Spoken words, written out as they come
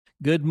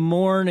Good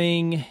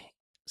morning,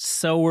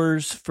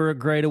 sowers for a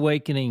great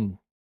awakening.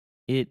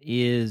 It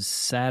is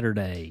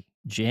Saturday,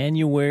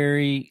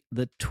 January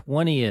the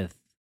 20th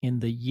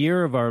in the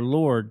year of our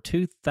Lord,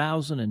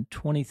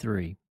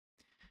 2023.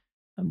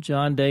 I'm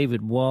John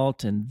David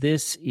Walt, and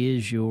this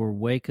is your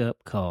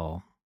wake-up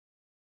call.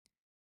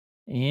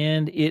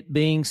 And it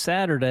being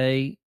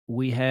Saturday,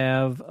 we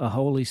have a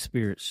Holy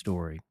Spirit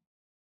story.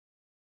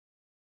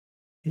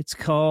 It's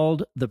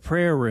called The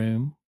Prayer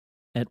Room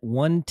at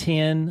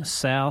 110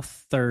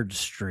 South 3rd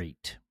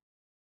Street.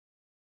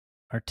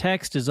 Our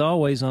text, as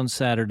always on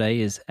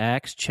Saturday, is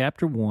Acts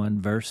chapter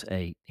 1, verse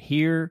 8.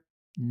 Hear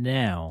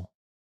now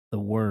the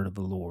word of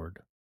the Lord.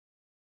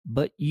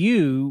 But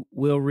you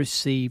will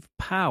receive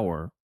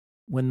power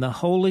when the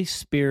Holy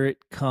Spirit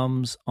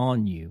comes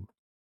on you,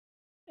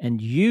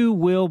 and you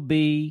will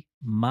be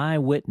my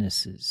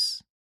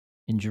witnesses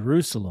in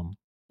Jerusalem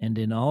and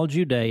in all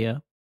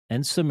Judea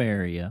and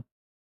Samaria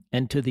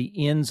and to the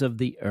ends of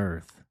the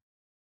earth.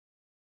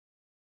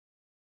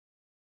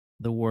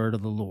 The word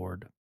of the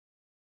Lord.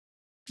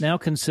 Now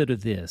consider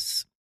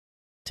this.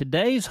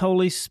 Today's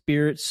Holy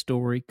Spirit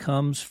story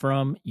comes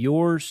from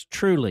yours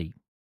truly,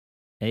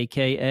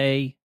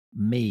 a.k.a.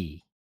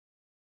 me,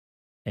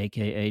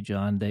 a.k.a.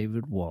 John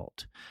David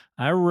Walt.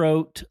 I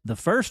wrote the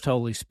first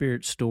Holy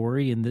Spirit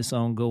story in this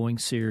ongoing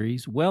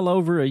series well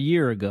over a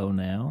year ago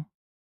now.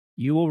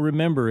 You will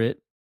remember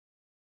it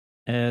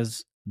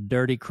as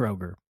Dirty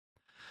Kroger.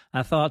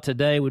 I thought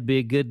today would be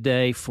a good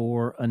day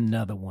for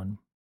another one.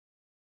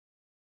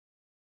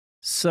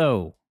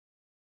 So,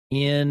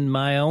 in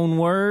my own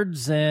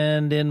words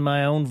and in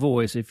my own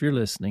voice, if you're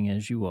listening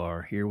as you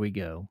are, here we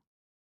go.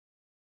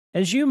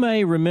 As you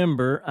may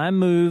remember, I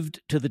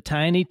moved to the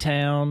tiny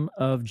town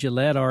of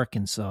Gillette,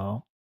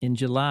 Arkansas in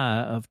July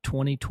of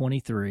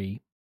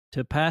 2023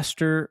 to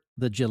pastor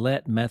the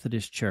Gillette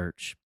Methodist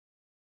Church.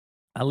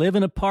 I live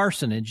in a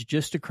parsonage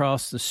just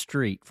across the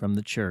street from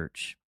the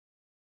church.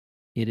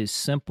 It is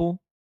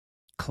simple,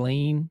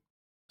 clean,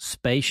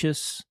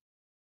 spacious,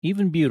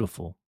 even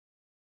beautiful.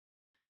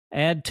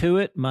 Add to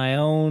it my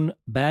own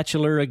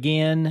bachelor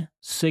again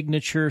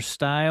signature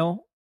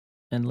style,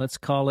 and let's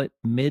call it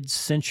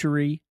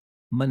mid-century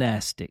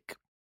monastic.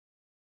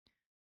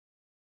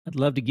 I'd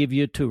love to give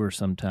you a tour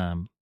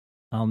sometime.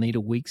 I'll need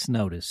a week's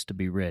notice to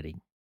be ready.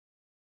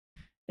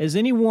 As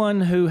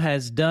anyone who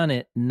has done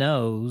it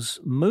knows,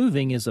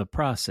 moving is a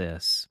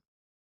process.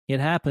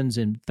 It happens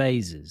in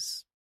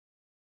phases.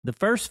 The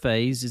first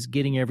phase is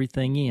getting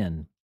everything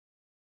in.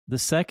 The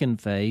second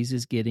phase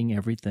is getting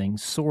everything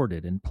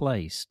sorted and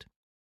placed.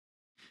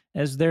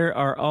 As there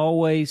are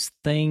always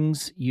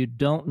things you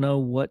don't know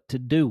what to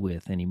do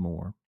with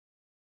anymore,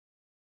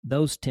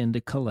 those tend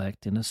to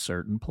collect in a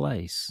certain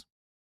place.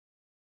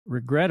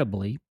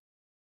 Regrettably,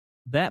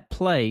 that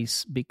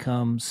place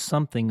becomes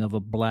something of a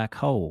black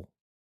hole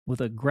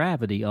with a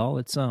gravity all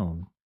its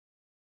own.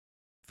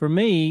 For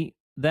me,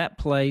 that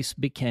place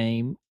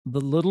became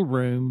the little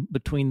room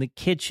between the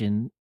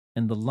kitchen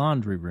and the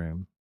laundry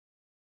room.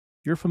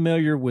 You're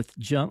familiar with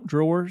junk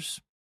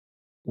drawers?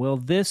 Well,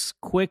 this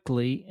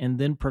quickly and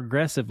then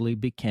progressively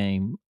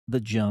became the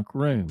junk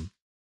room.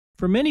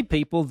 For many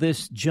people,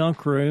 this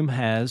junk room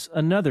has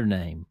another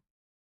name,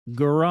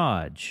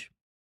 garage.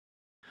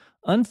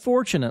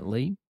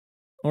 Unfortunately,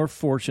 or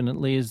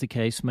fortunately as the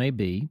case may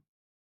be,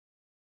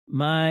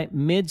 my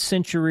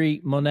mid-century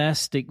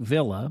monastic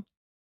villa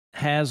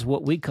has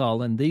what we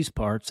call in these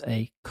parts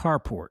a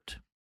carport.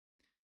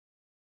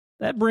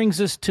 That brings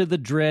us to the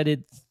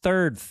dreaded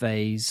third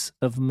phase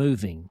of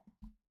moving.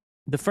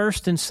 The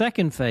first and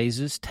second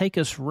phases take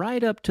us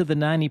right up to the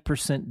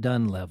 90%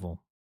 done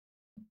level.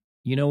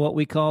 You know what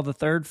we call the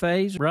third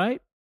phase,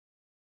 right?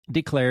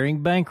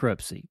 Declaring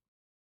bankruptcy,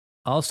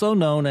 also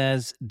known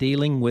as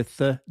dealing with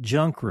the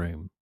junk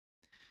room.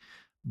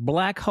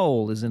 Black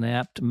hole is an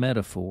apt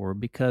metaphor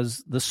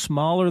because the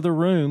smaller the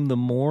room, the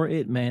more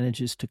it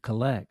manages to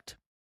collect.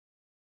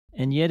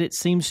 And yet it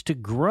seems to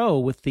grow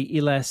with the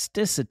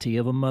elasticity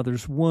of a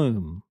mother's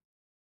womb.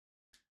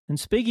 And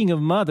speaking of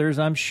mothers,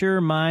 I'm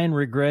sure mine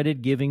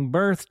regretted giving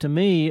birth to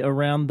me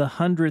around the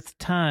 100th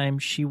time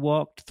she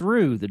walked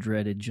through the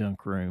dreaded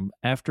junk room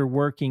after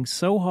working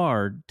so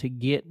hard to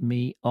get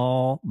me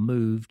all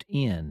moved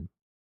in.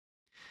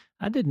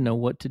 I didn't know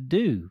what to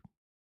do.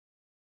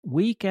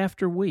 Week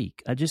after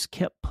week, I just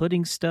kept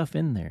putting stuff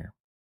in there.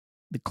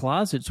 The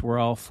closets were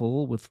all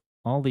full with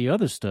all the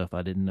other stuff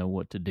I didn't know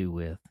what to do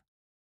with.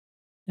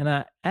 And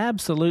I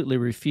absolutely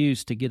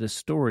refused to get a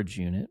storage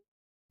unit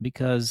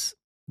because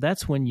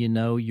that's when you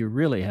know you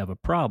really have a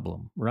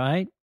problem,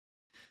 right?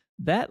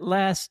 That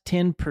last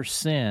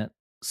 10%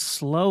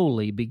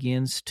 slowly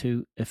begins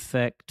to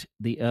affect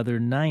the other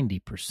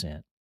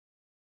 90%.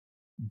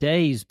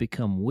 Days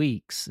become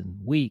weeks and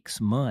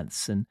weeks,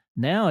 months, and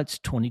now it's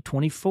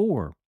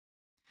 2024.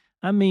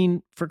 I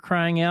mean, for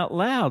crying out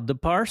loud, the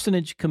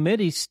parsonage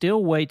committee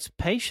still waits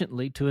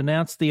patiently to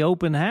announce the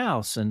open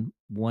house, and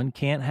one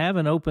can't have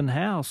an open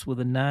house with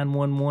a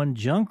 911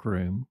 junk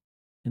room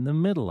in the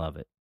middle of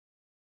it.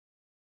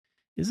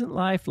 Isn't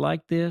life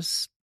like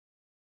this?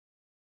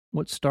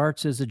 What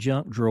starts as a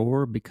junk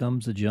drawer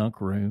becomes a junk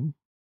room.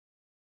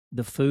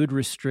 The food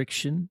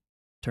restriction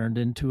turned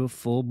into a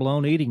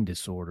full-blown eating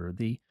disorder.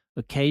 The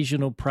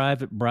occasional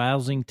private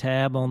browsing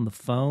tab on the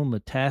phone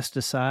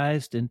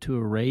metastasized into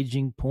a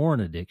raging porn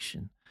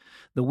addiction.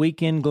 The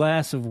weekend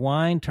glass of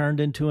wine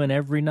turned into an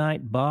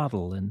every-night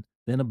bottle and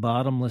then a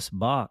bottomless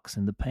box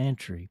in the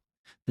pantry.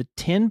 The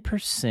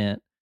 10%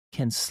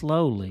 can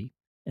slowly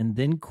and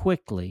then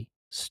quickly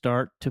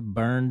start to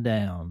burn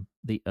down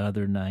the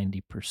other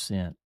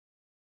 90%.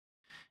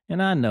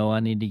 And I know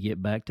I need to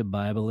get back to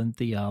Bible and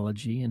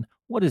theology, and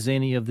what does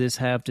any of this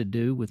have to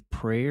do with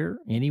prayer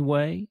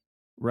anyway,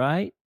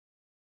 right?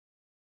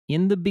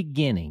 In the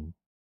beginning,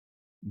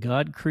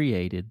 God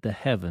created the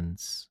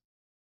heavens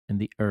and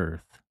the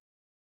earth.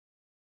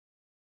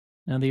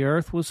 Now the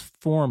earth was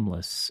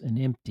formless and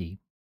empty.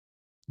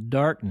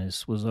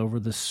 Darkness was over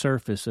the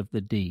surface of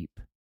the deep,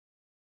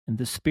 and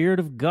the Spirit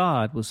of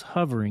God was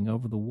hovering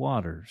over the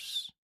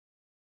waters.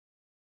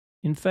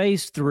 In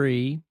phase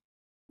 3,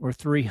 or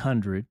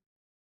 300,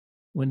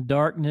 when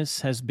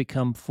darkness has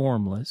become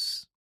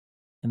formless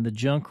and the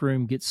junk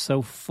room gets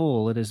so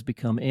full it has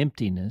become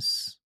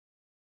emptiness,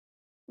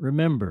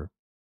 remember,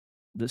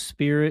 the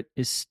Spirit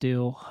is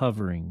still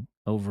hovering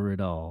over it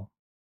all.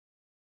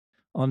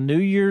 On New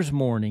Year's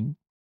morning,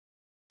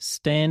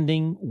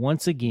 standing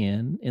once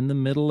again in the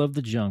middle of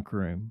the junk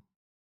room,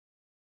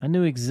 I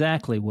knew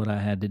exactly what I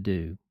had to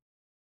do.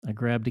 I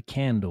grabbed a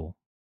candle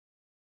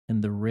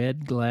and the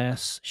red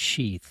glass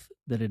sheath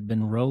that had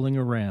been rolling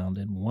around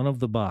in one of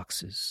the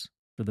boxes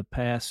for the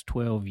past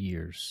 12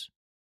 years.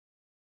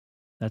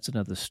 That's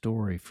another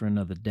story for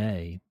another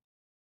day.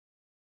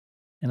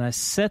 And I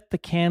set the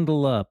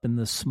candle up in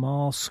the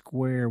small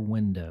square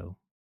window.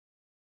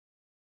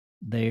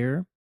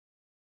 There,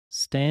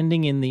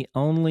 standing in the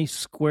only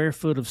square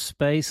foot of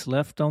space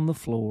left on the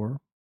floor,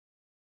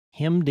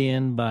 hemmed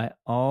in by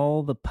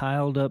all the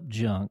piled up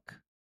junk,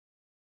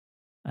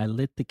 I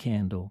lit the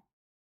candle.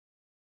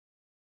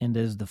 And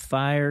as the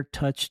fire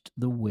touched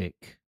the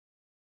wick,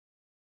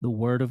 the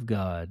Word of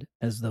God,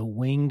 as though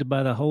winged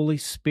by the Holy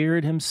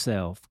Spirit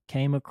Himself,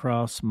 came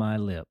across my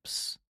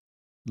lips.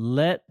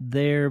 Let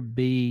there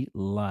be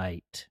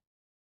light.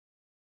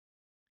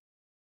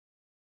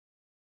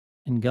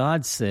 And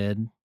God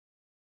said,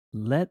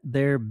 let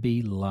there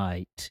be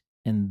light.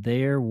 And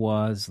there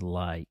was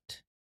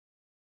light.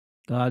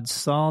 God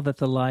saw that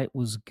the light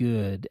was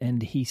good,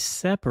 and He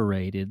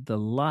separated the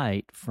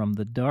light from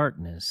the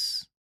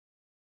darkness.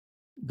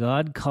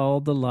 God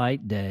called the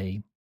light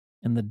day,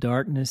 and the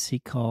darkness He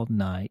called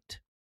night.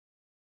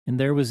 And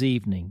there was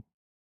evening,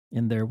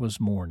 and there was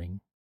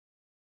morning,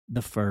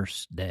 the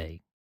first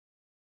day.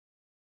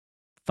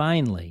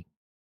 Finally,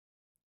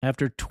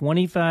 after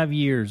 25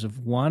 years of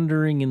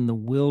wandering in the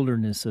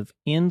wilderness of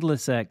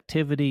endless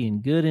activity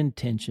and good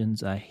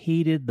intentions, I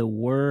heeded the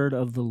word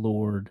of the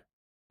Lord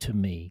to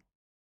me.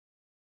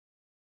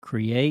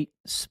 Create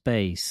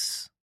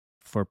space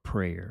for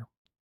prayer.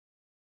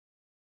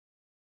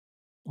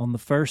 On the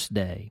first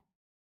day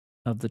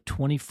of the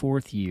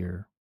 24th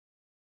year,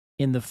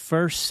 in the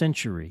first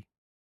century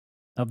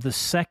of the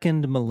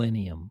second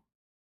millennium,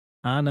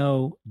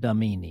 Anno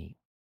Domini,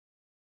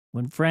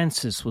 when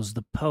Francis was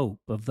the Pope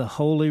of the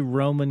Holy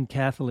Roman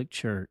Catholic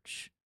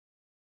Church,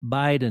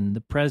 Biden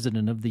the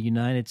President of the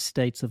United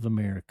States of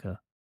America,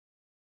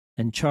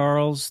 and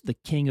Charles the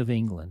King of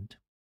England,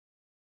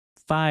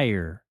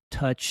 fire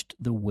touched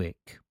the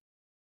wick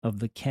of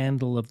the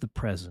candle of the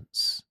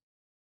presence.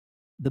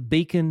 The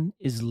beacon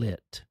is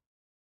lit,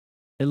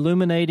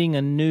 illuminating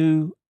a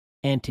new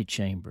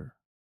antechamber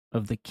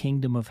of the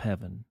kingdom of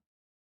heaven,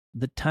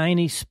 the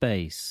tiny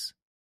space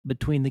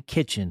between the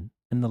kitchen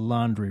and the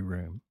laundry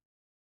room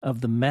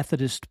of the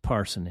Methodist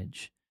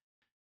parsonage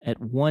at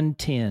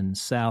 110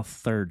 South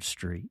 3rd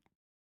Street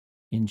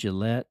in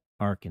Gillette,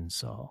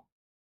 Arkansas.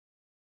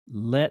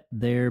 Let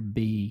there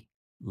be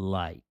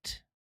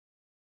light.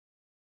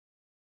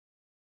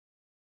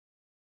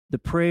 The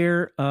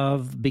prayer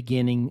of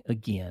beginning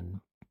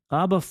again.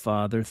 Abba,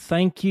 Father,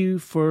 thank you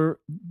for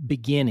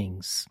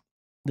beginnings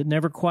that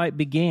never quite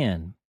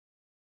began,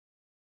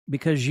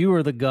 because you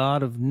are the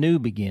God of new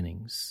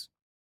beginnings.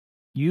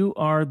 You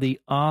are the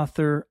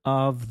author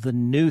of the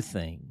new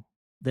thing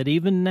that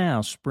even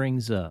now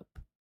springs up.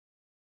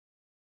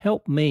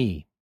 Help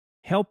me,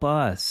 help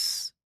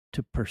us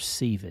to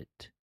perceive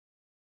it.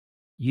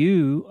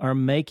 You are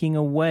making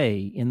a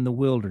way in the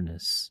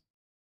wilderness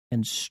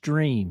and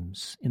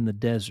streams in the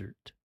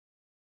desert.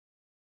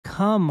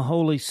 Come,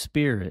 Holy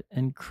Spirit,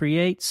 and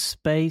create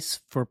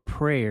space for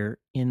prayer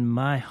in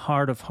my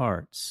heart of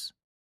hearts.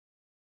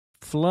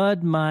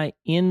 Flood my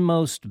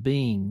inmost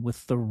being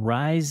with the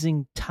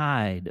rising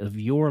tide of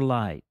your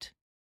light,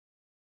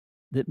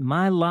 that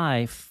my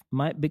life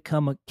might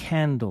become a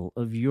candle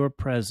of your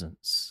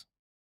presence,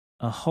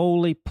 a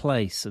holy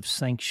place of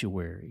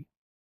sanctuary.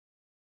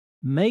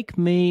 Make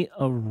me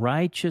a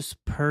righteous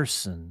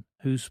person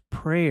whose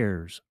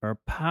prayers are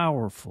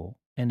powerful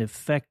and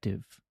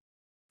effective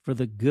for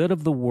the good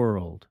of the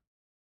world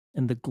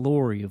and the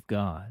glory of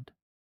God.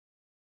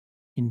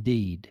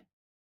 Indeed,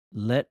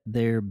 let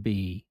there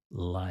be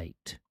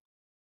light.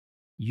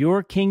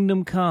 Your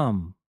kingdom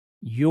come,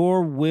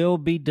 your will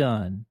be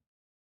done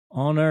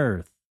on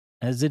earth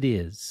as it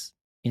is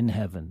in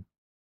heaven.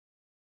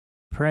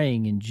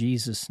 Praying in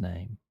Jesus'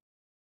 name.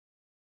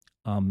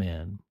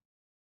 Amen.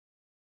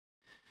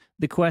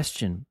 The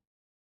question: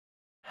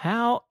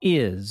 how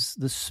is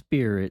the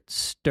Spirit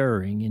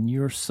stirring in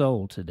your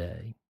soul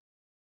today?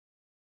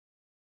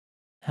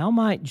 How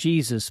might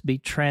Jesus be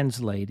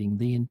translating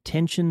the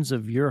intentions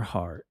of your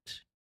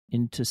heart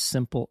into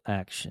simple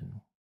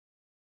action?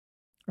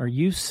 Are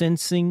you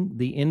sensing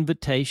the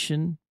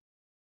invitation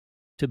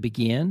to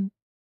begin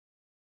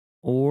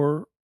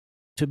or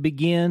to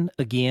begin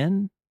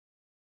again?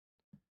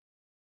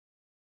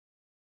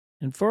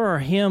 And for our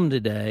hymn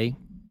today,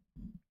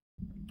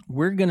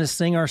 we're going to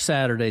sing our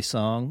Saturday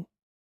song.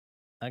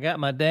 I got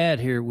my dad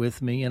here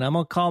with me, and I'm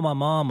going to call my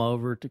mom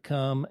over to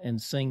come and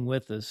sing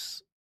with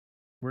us.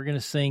 We're going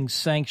to sing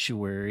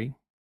Sanctuary.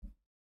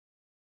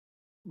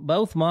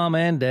 Both mom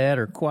and dad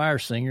are choir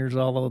singers,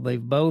 although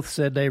they've both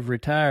said they've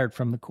retired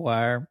from the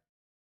choir.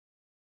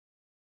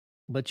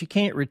 But you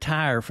can't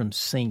retire from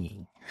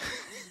singing.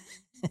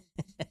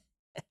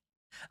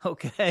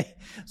 Okay,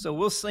 so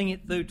we'll sing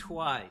it through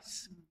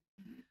twice.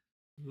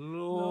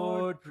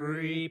 Lord,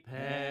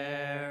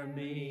 prepare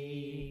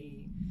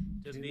me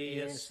to be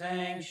a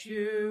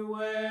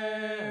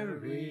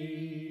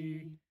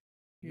sanctuary,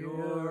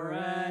 pure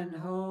and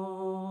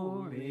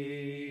holy,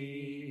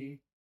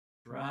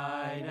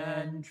 tried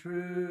and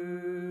true.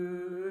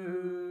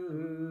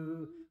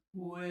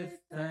 With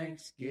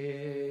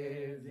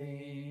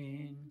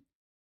thanksgiving,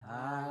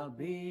 I'll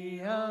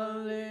be a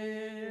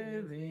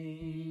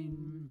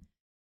living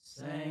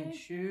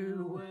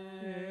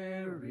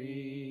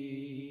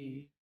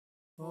sanctuary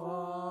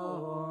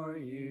for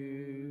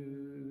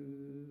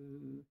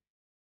you.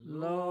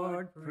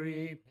 Lord,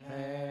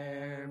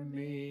 prepare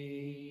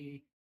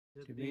me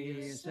to be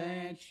a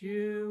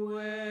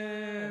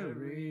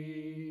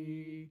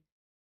sanctuary,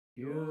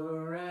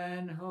 pure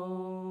and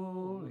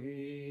holy,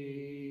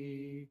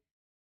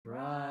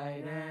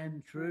 bright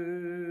and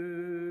true.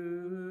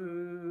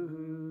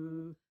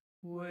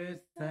 With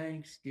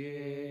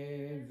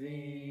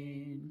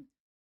thanksgiving,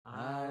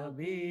 I'll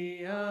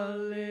be a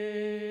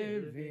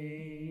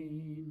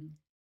living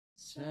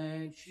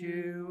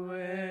sanctuary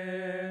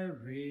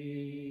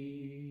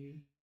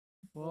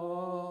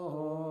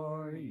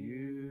for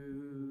you.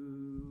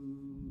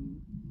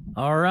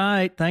 All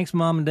right. Thanks,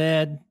 Mom and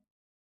Dad.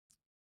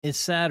 It's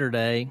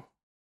Saturday.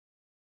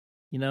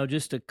 You know,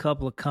 just a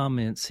couple of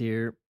comments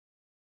here.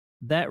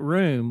 That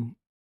room,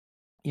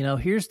 you know,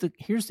 here's the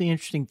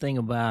interesting thing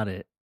about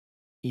it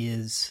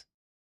is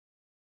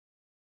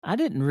I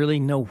didn't really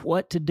know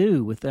what to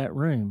do with that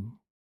room,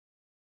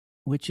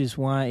 which is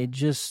why it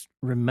just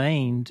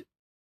remained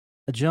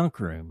a junk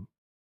room.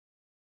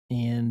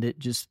 And it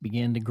just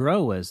began to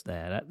grow as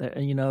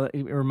that. You know,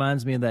 it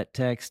reminds me of that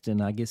text,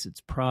 and I guess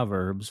it's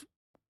Proverbs,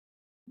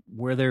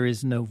 where there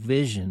is no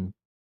vision,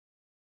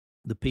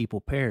 the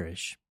people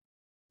perish.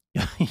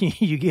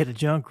 You get a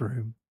junk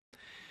room.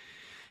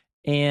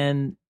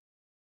 And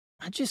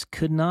I just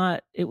could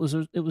not, it was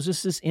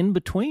just this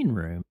in-between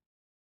room.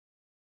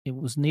 It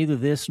was neither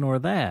this nor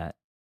that.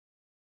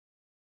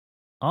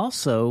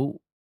 Also,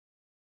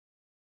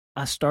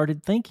 I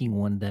started thinking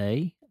one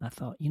day, I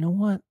thought, you know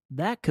what?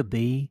 That could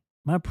be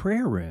my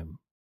prayer room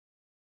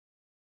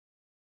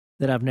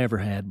that I've never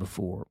had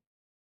before.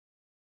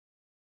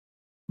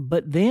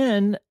 But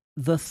then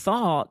the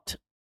thought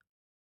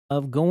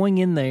of going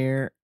in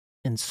there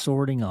and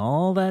sorting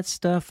all that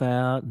stuff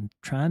out and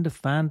trying to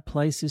find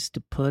places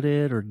to put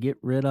it or get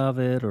rid of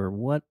it or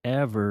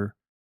whatever,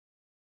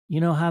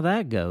 you know how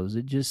that goes.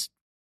 It just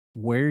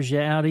wears you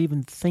out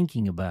even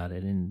thinking about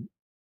it. And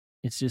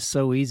it's just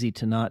so easy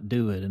to not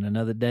do it. And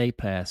another day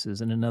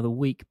passes and another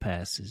week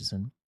passes.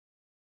 And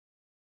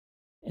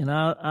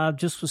I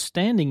just was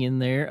standing in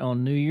there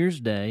on New Year's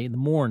Day in the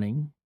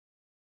morning.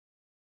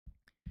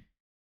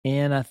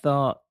 And I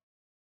thought,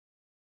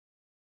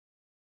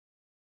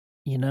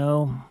 you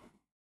know,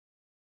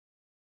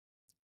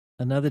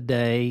 another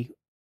day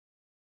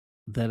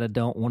that I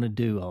don't want to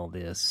do all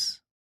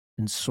this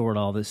and sort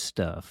all this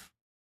stuff.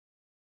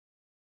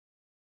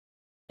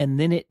 And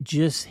then it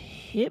just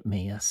hit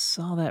me. I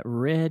saw that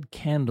red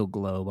candle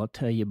globe. I'll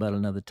tell you about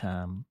another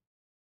time.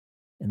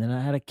 And then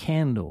I had a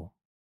candle.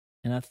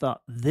 And I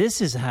thought,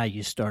 this is how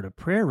you start a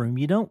prayer room.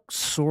 You don't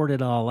sort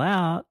it all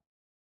out.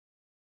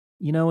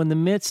 You know, in the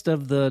midst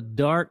of the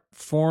dark,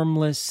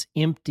 formless,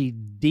 empty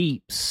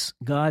deeps,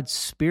 God's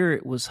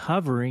Spirit was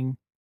hovering.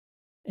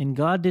 And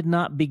God did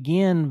not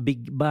begin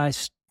by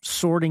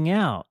sorting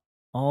out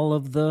all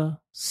of the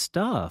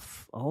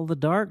stuff, all the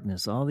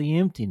darkness, all the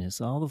emptiness,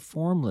 all the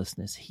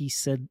formlessness. He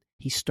said,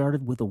 he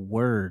started with a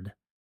word,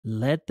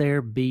 let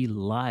there be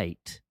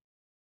light.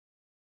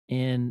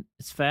 And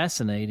it's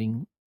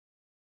fascinating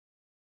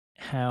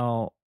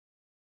how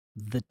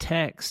the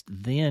text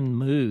then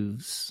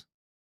moves.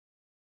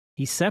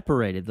 He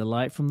separated the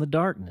light from the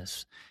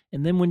darkness.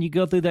 And then when you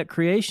go through that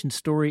creation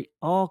story,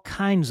 all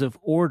kinds of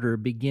order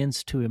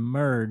begins to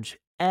emerge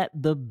at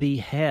the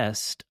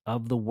behest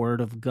of the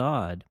Word of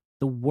God.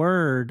 The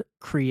Word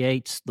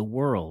creates the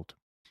world.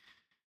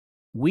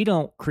 We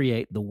don't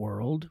create the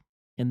world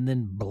and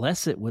then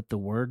bless it with the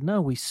Word. No,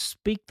 we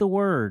speak the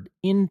Word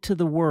into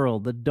the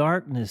world, the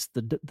darkness,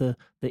 the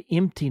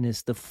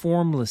emptiness, the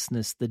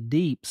formlessness, the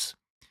deeps.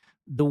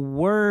 The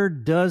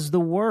Word does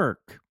the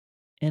work.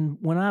 And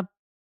when I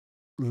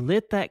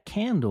lit that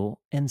candle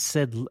and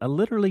said, I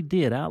literally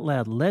did out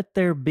loud, "Let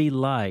there be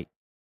light,"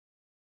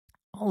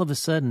 all of a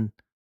sudden,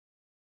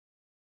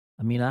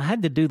 I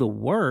had to do the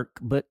work,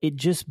 but it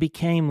just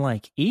became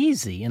like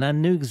easy, and I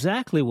knew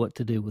exactly what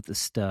to do with the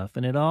stuff,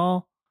 and it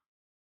all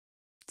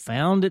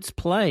found its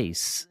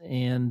place.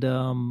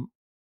 And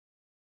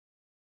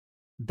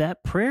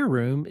that prayer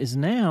room is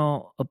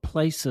now a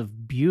place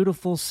of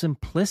beautiful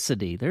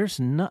simplicity. There's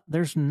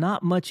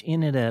not much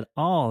in it at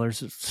all.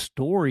 There's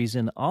stories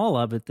in all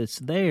of it that's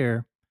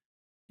there,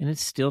 and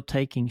it's still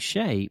taking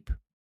shape.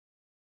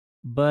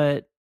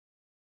 But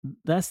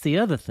that's the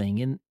other thing.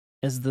 And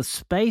as the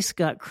space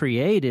got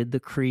created,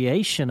 the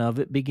creation of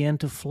it began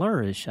to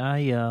flourish.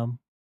 There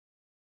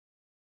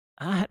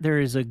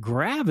is a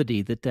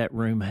gravity that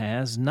room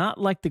has, not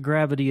like the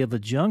gravity of a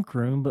junk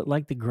room, but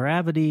like the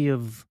gravity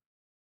of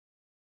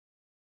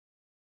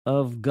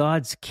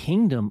God's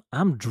kingdom.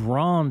 I'm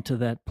drawn to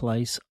that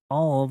place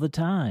all the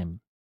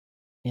time.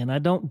 And I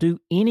don't do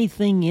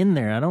anything in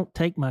there. I don't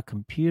take my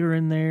computer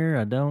in there.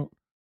 I don't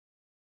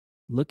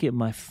look at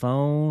my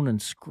phone and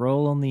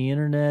scroll on the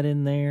internet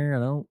in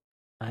there.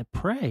 I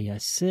pray. I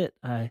sit.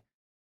 I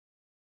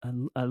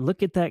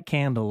look at that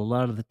candle a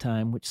lot of the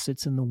time, which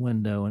sits in the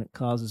window, and it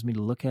causes me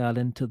to look out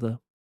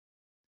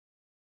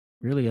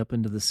really up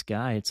into the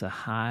sky. It's a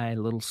high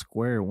little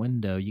square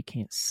window. You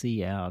can't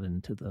see out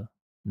into the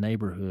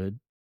neighborhood.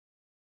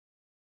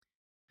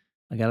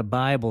 I got a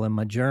Bible in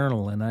my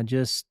journal, and a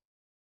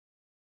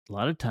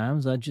lot of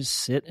times I just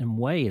sit and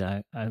wait.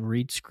 I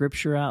read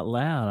scripture out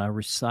loud. I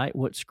recite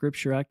what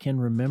scripture I can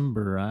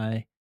remember.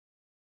 I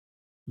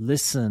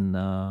listen.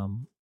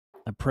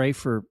 I pray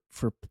for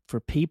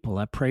people.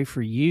 I pray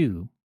for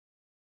you.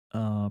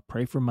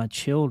 Pray for my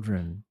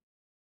children.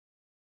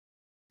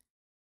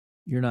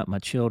 You're not my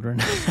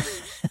children.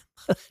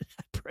 I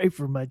pray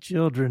for my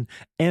children,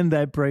 and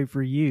I pray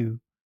for you.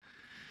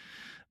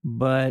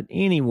 But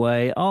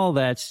anyway, all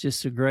that's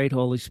just a great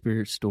Holy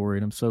Spirit story,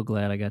 and I'm so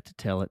glad I got to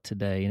tell it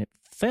today. And it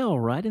fell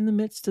right in the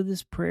midst of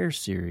this prayer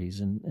series,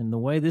 and the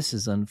way this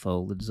has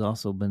unfolded has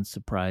also been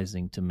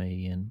surprising to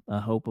me, and I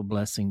hope a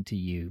blessing to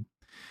you.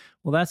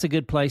 Well, that's a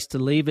good place to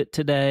leave it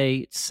today.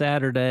 It's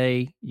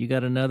Saturday. You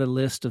got another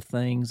list of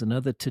things,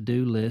 another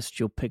to-do list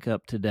you'll pick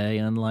up today,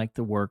 unlike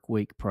the work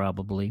week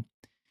probably.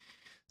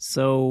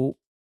 So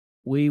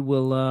we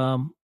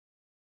will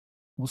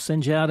we'll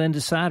send you out into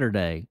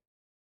Saturday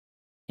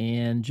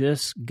and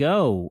just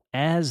go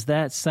as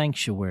that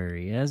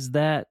sanctuary, as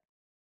that,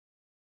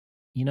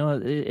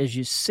 as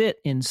you sit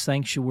in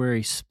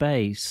sanctuary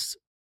space,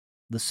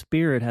 the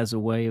Spirit has a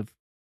way of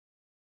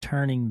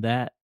turning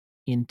that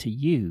into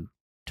you.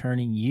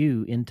 Turning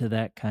you into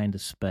that kind of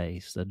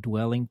space, a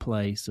dwelling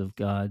place of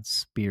God's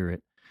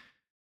Spirit,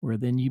 where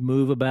then you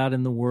move about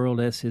in the world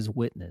as His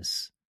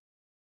witness.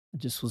 I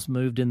just was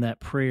moved in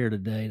that prayer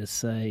today to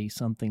say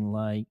something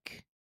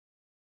like,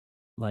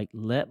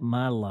 let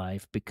my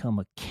life become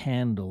a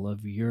candle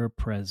of your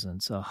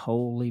presence, a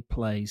holy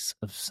place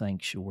of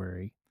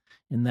sanctuary.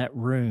 In that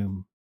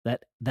room,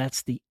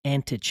 that's the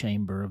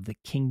antechamber of the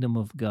kingdom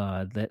of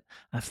God, that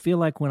I feel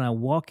like when I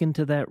walk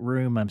into that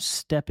room, I'm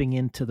stepping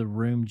into the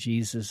room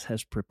Jesus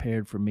has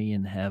prepared for me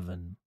in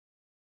heaven.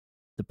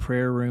 The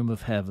prayer room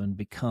of heaven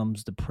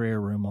becomes the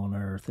prayer room on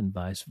earth, and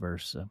vice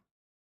versa.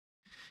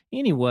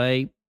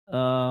 Anyway,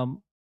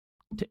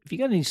 if you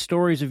got any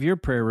stories of your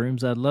prayer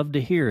rooms, I'd love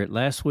to hear it.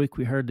 Last week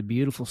we heard the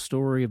beautiful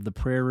story of the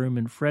prayer room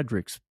in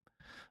Fredericks,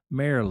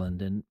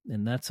 Maryland, and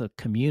that's a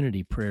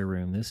community prayer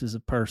room. This is a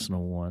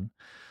personal one.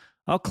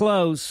 I'll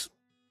close.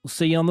 We'll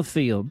see you on the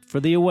field. For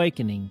The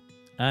Awakening,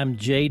 I'm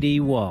J.D.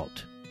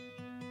 Walt.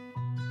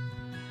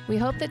 We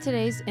hope that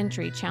today's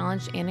entry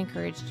challenged and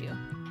encouraged you.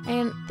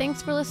 And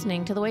thanks for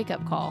listening to The Wake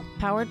Up Call,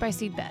 powered by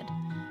Seedbed.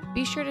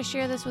 Be sure to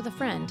share this with a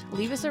friend,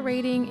 leave us a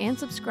rating, and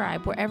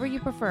subscribe wherever you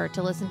prefer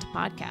to listen to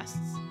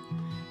podcasts.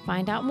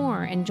 Find out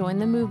more and join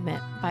the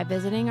movement by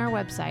visiting our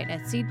website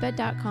at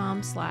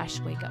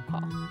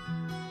seedbed.com/wakeupcall.